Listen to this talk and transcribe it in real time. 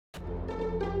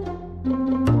It's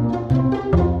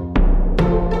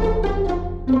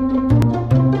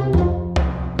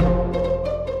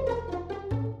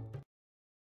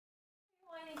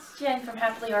Jen from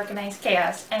Happily Organized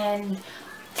Chaos, and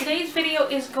today's video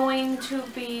is going to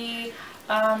be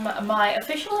my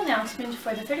official announcement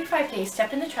for the 35-day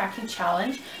Step in the Tracking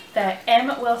Challenge that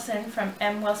Wilson from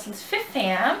Wilson's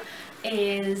FitFam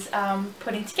is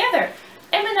putting together.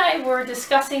 Em and I were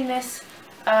discussing this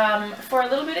for a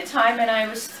little bit of time, and I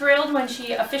was thrilled when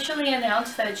she officially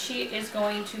announced that she is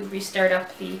going to restart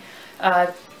up the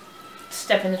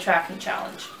Step in the Tracking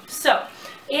Challenge. So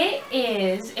it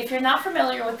is, if you're not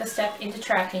familiar with the Step into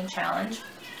Tracking Challenge,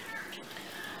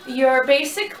 you're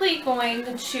basically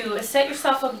going to set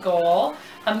yourself a goal,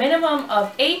 a minimum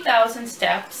of 8,000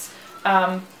 steps,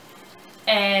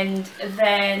 and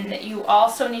then you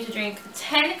also need to drink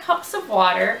 10 cups of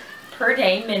water per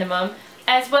day minimum,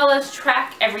 as well as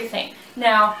track everything.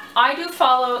 Now, I do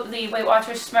follow the Weight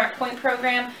Watchers Smart Point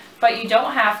program, but you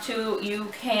don't have to. You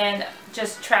can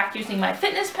just track using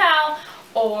MyFitnessPal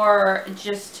or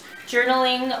just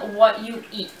journaling what you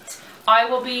eat. I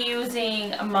will be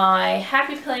using my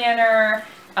Happy Planner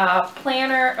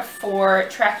planner for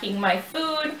tracking my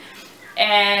food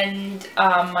and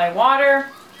my water.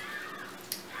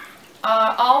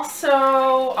 Also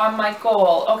on my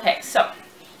goal. Okay, so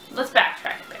let's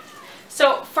backtrack a bit.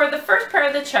 So for the first part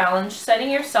of the challenge, setting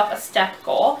yourself a step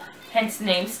goal, hence the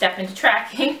name Step into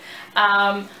Tracking.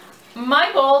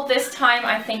 My goal this time,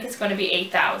 I think, is going to be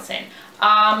 8,000.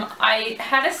 I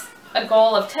had a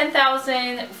goal of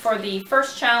 10,000 for the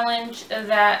first challenge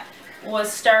that was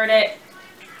started,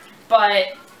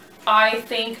 but I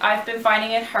think I've been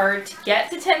finding it hard to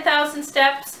get to 10,000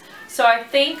 steps. So I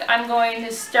think I'm going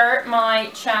to start my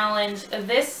challenge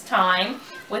this time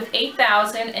with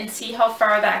 8,000 and see how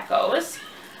far that goes.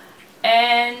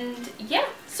 And yeah,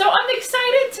 so I'm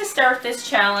excited to start this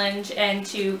challenge and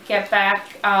to get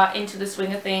back into the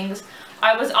swing of things.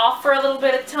 I was off for a little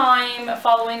bit of time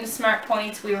following the Smart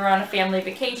Points. We were on a family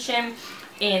vacation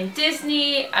in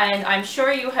Disney, and I'm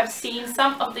sure you have seen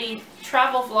some of the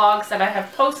travel vlogs that I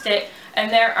have posted,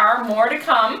 and there are more to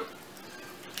come.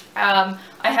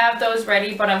 I have those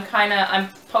ready, but I'm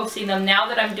posting them now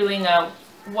that I'm doing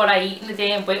what I eat in the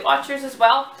day in Weight Watchers as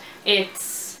well.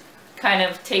 It's kind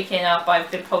of taken up. I've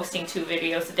been posting 2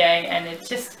 videos a day, and it's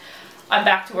just, I'm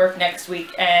back to work next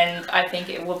week, and I think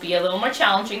it will be a little more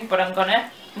challenging, but I'm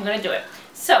gonna do it.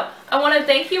 So I want to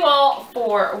thank you all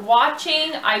for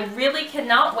watching. I really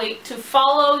cannot wait to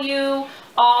follow you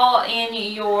all in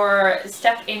your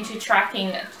Step into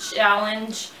Tracking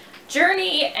Challenge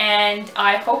journey, and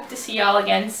I hope to see y'all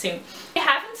again soon. If you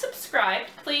haven't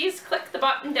subscribed, please click the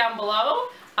button down below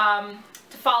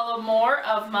to follow more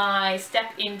of my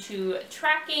Step into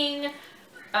Tracking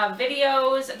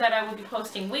videos that I will be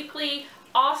posting weekly.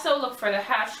 Also look for the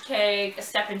hashtag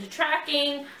Step into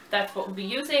Tracking. That's what we'll be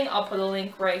using. I'll put a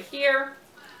link right here.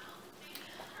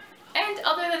 And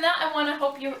other than that, I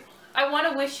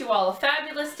want to wish you all a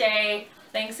fabulous day.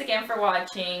 Thanks again for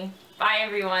watching. Bye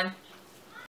everyone.